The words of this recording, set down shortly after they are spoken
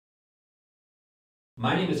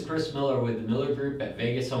My name is Chris Miller with the Miller Group at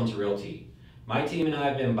Vegas Homes Realty. My team and I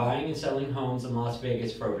have been buying and selling homes in Las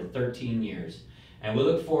Vegas for over 13 years, and we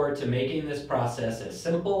look forward to making this process as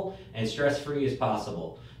simple and stress-free as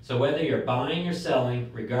possible. So whether you're buying or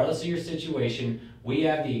selling, regardless of your situation, we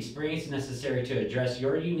have the experience necessary to address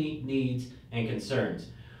your unique needs and concerns.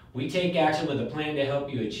 We take action with a plan to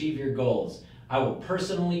help you achieve your goals. I will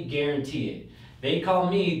personally guarantee it. They call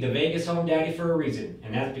me the Vegas Home Daddy for a reason,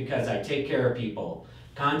 and that's because I take care of people.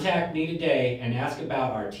 Contact me today and ask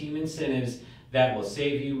about our team incentives that will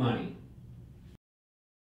save you money.